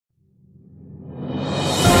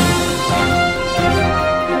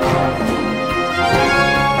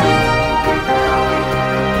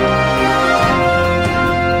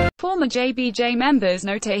JBJ members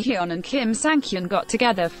Hyun and Kyun got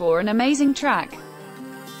together for an amazing track.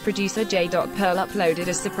 Producer J.pear uploaded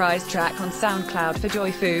a surprise track on SoundCloud for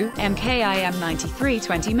Joyfu, MKIM 93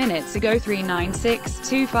 20 minutes ago.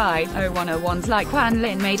 396250101's Like Hwan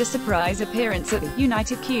Lin made a surprise appearance at the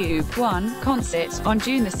United Cube 1 concert on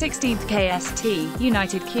June 16. KST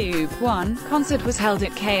United Cube 1 concert was held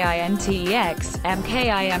at KINTX,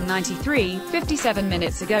 MKIM 93, 57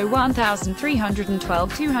 minutes ago.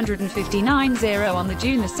 1312-259-0 on the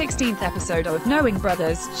June 16 episode of Knowing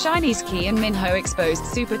Brothers, SHINee's Key and Minho exposed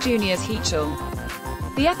Super Junior's Heechul.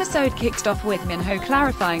 The episode kicked off with Minho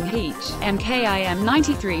clarifying Heech, MKIM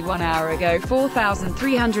 93 1 hour ago.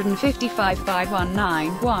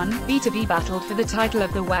 4355-5191, B2B battled for the title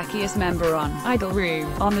of the wackiest member on Idol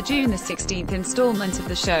Room. On the June 16th installment of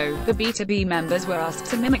the show, the B2B members were asked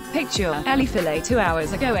to mimic Picture Ellie Filet 2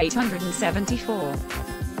 hours ago. 874.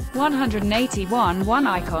 181 One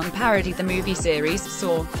Icon parodied the movie series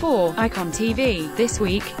Saw 4 Icon TV this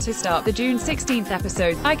week. To start the June 16th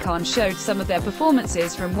episode, Icon showed some of their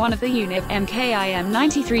performances from one of the unit. MKIM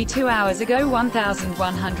 93 2 hours ago.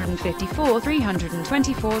 1154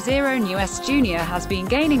 324 0 US Junior has been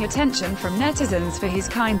gaining attention from netizens for his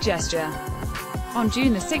kind gesture. On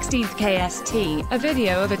June 16, KST, a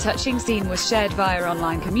video of a touching scene was shared via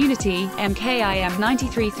online community. MKIM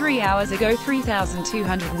 93 3 hours ago.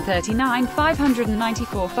 3239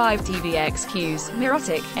 594 5 TVXQs.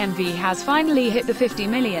 Mirotic, MV has finally hit the 50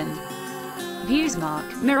 million views mark.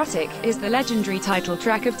 Mirotic is the legendary title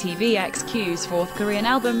track of TVXQ's fourth Korean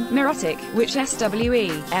album, Mirotic, which SWE,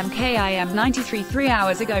 MKIM 93 3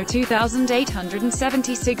 hours ago.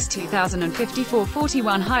 2876 2054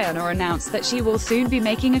 41 Hyun announced that she will soon be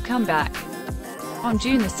making a comeback. On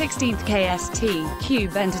June 16, KST,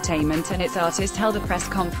 Cube Entertainment and its artist held a press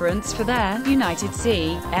conference for their United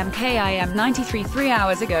C, MKIM 93 3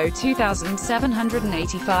 hours ago.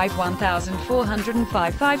 2785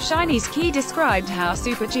 1405 5 SHINee's Key described how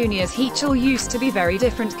Super Junior's Heechul used to be very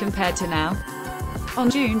different compared to now. On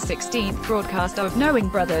June 16, broadcast of Knowing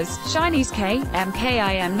Brothers, SHINee's K,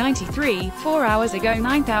 MKIM 93, 4 hours ago.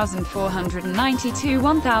 9492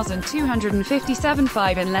 1257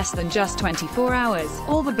 5 in less than just 24 hours.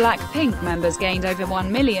 All the Blackpink members gained over 1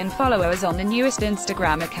 million followers on the newest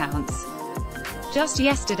Instagram accounts. Just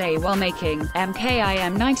yesterday while making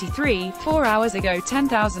MKIM 93, 4 hours ago.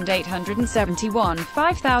 10,871,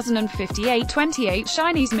 5,058 28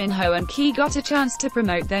 SHINee's Minho and Key got a chance to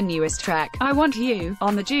promote their newest track, I Want You,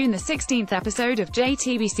 on the June 16th episode of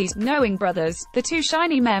JTBC's Knowing Brothers. The two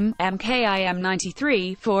SHINee MKIM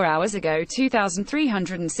 93, 4 hours ago.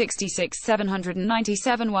 2,366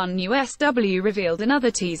 797 1 USW revealed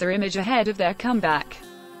another teaser image ahead of their comeback.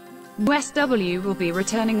 USW will be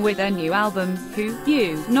returning with their new album, Who,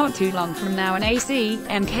 You, not too long from now. An AC,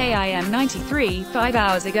 MKIM 93, 5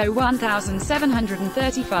 hours ago.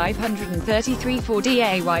 1,730 533 4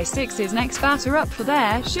 DAY6 is next batter up for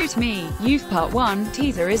their Shoot Me, Youth Part 1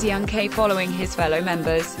 teaser is Young K. Following his fellow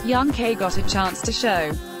members, Young K got a chance to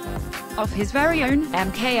show off his very own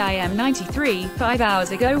MKIM 93, 5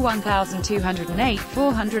 hours ago. 1,208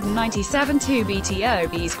 497 2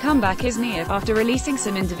 BTOB's comeback is near. After releasing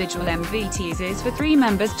some individual MV teasers for 3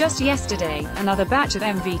 members just yesterday, another batch of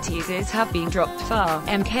MV teasers have been dropped far.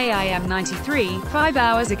 MKIM 93, 5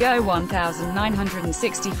 hours ago.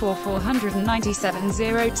 1,964 497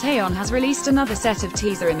 0 Taeyeon has released another set of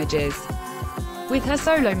teaser images. With her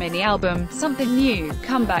solo mini-album, Something New,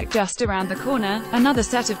 comeback just around the corner, another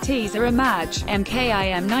set of teaser image,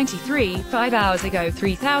 MKIM 93, 5 hours ago.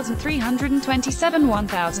 3,327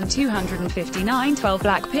 1,259 12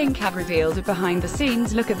 Blackpink have revealed a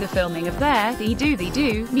behind-the-scenes look at the filming of their They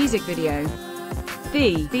Do music video.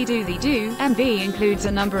 The They Do MV includes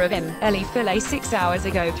a number of Ellie Filet 6 hours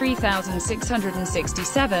ago.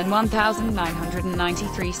 3,667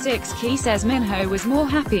 1,993 6 Key says Minho was more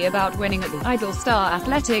happy about winning at the Idol Star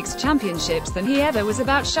Athletics Championships than he ever was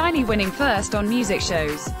about SHINee winning first on music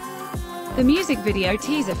shows. The music video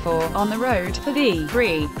teaser for On the Road for the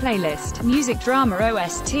Free playlist music drama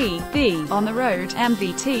OST, The On the Road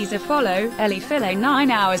MV teaser follow, Ellie Filet 9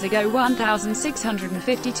 hours ago.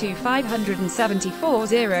 1,652 574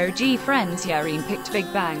 0 G Friends Yareen picked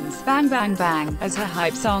Big Bang's Bang Bang Bang as her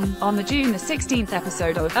hype song. On the June 16th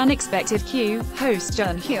episode of Unexpected Q, host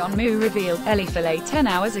Hyun revealed Ellie Filet 10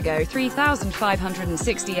 hours ago.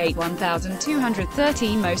 3,568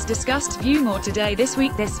 1,213 most discussed view. More today this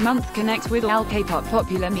week this month. Connect with all K-pop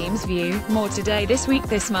popular memes. View more today this week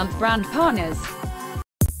this month. Brand partners.